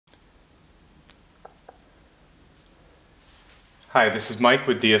Hi, this is Mike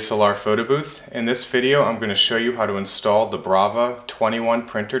with DSLR Photo Booth. In this video I'm going to show you how to install the Brava 21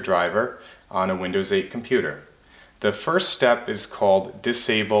 printer driver on a Windows 8 computer. The first step is called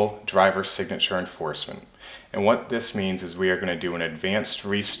Disable Driver Signature Enforcement. And what this means is we are going to do an advanced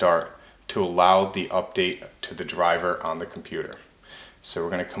restart to allow the update to the driver on the computer. So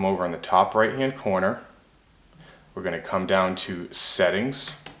we're going to come over in the top right hand corner. We're going to come down to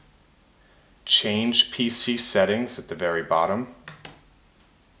Settings, Change PC Settings at the very bottom.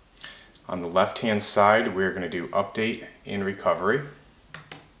 On the left hand side we're going to do Update in Recovery.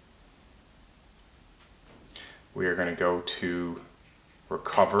 We are going to go to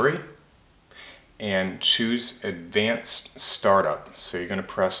Recovery and choose Advanced Startup. So you're going to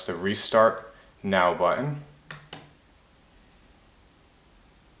press the Restart Now button.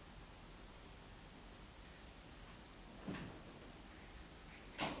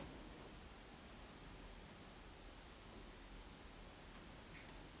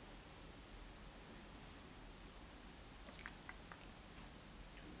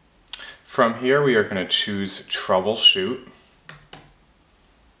 From here we are going to choose Troubleshoot,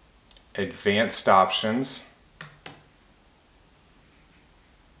 Advanced Options,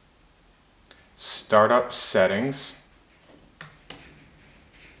 Startup Settings,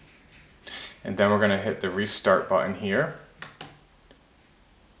 and then we're going to hit the Restart button here.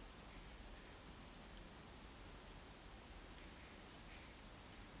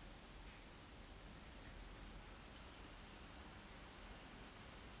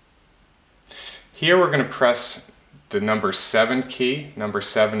 Here we're going to press the number 7 key. Number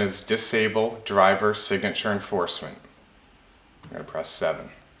 7 is Disable Driver Signature Enforcement. I'm going to press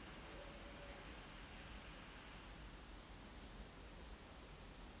 7.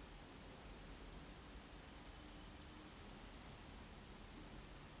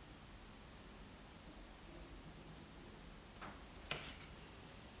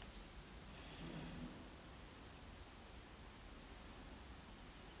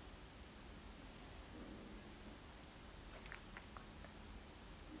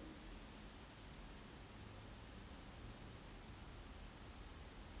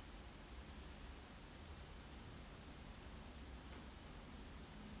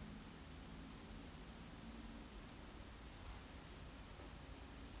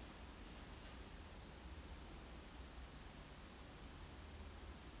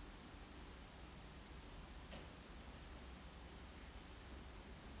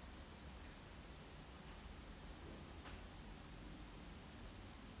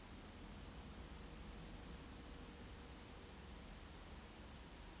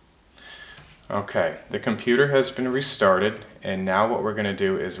 Okay, the computer has been restarted, and now what we're going to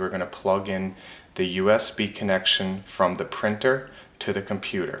do is we're going to plug in the USB connection from the printer to the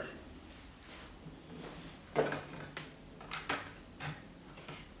computer. I'm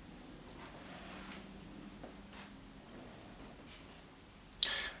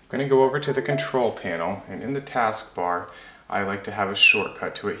going to go over to the control panel, and in the taskbar I like to have a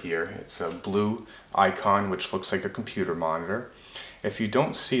shortcut to it here. It's a blue icon which looks like a computer monitor. If you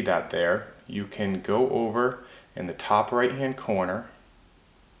don't see that there, you can go over in the top right hand corner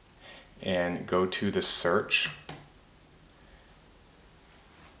and go to the search.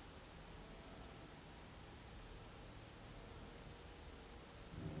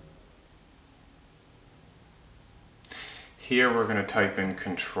 Here we're going to type in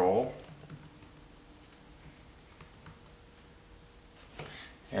control,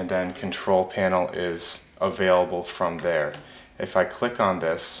 and then control panel is available from there. If I click on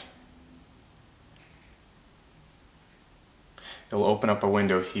this, it'll open up a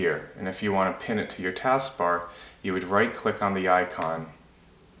window here, and if you want to pin it to your taskbar, you would right click on the icon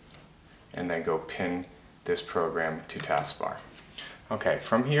and then go pin this program to taskbar. Okay,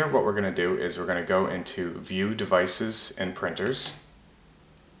 from here what we're going to do is we're going to go into View Devices and Printers.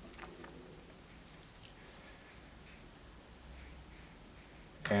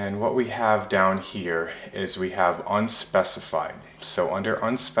 And what we have down here is we have unspecified. So under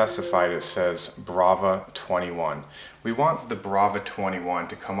unspecified it says Brava 21. We want the Brava 21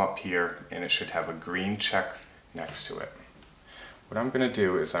 to come up here, and it should have a green check next to it. What I'm going to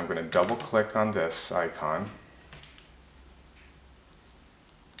do is I'm going to double click on this icon.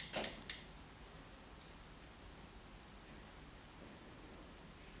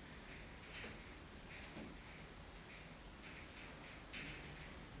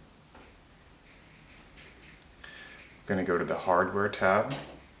 I'm going to go to the Hardware tab.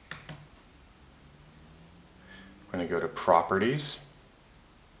 I'm going to go to Properties.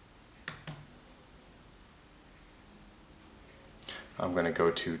 I'm going to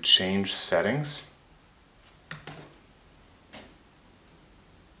go to Change Settings.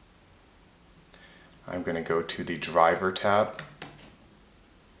 I'm going to go to the Driver tab,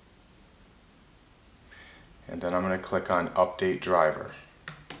 and then I'm going to click on Update Driver.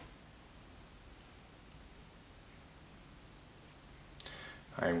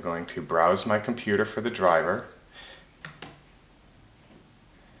 I'm going to browse my computer for the driver,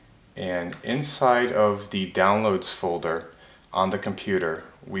 and inside of the Downloads folder on the computer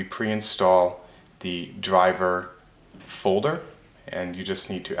we pre-install the driver folder, and you just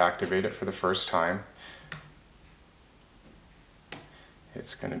need to activate it for the first time.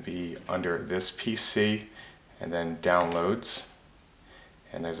 It's going to be under this PC and then Downloads,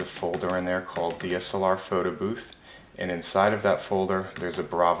 and there's a folder in there called DSLR Photo Booth, and inside of that folder there's a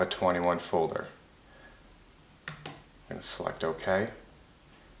Brava 21 folder. I'm going to select OK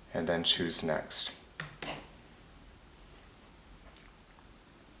and then choose Next.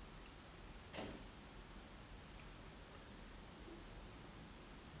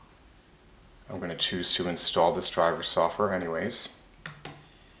 I'm going to choose to install this driver software anyways.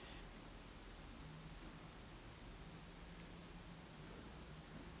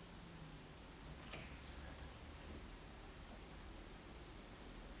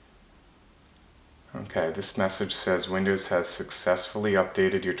 Okay, this message says Windows has successfully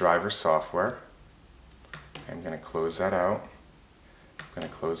updated your driver software. I'm going to close that out. I'm going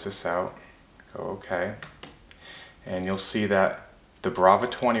to close this out, go OK, and you'll see that the Brava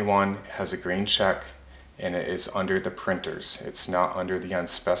 21 has a green check and it is under the printers. It's not under the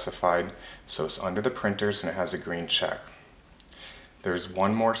unspecified, so it's under the printers and it has a green check. There's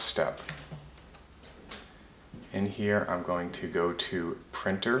one more step. In here I'm going to go to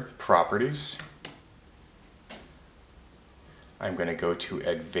Printer Properties. I'm going to go to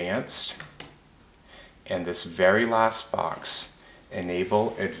Advanced, and this very last box,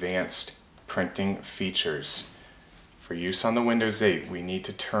 Enable Advanced Printing Features. For use on the Windows 8, we need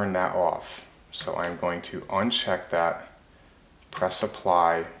to turn that off. So I'm going to uncheck that, press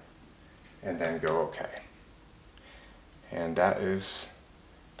Apply, and then go OK. And that is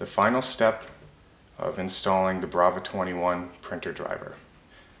the final step of installing the Brava 21 printer driver.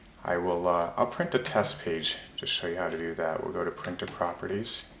 I'll print a test page to show you how to do that. We'll go to Printer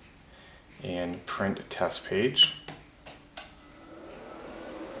Properties and Print Test Page.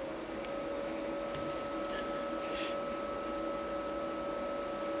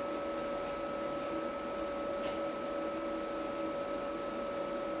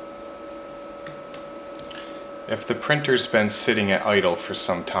 If the printer's been sitting at idle for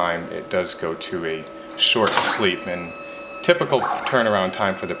some time, it does go to a short sleep, and typical turnaround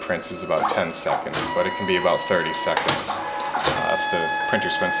time for the prints is about 10 seconds, but it can be about 30 seconds if the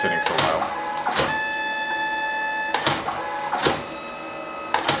printer's been sitting for a while.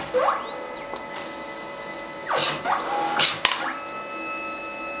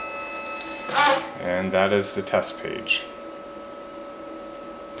 And that is the test page.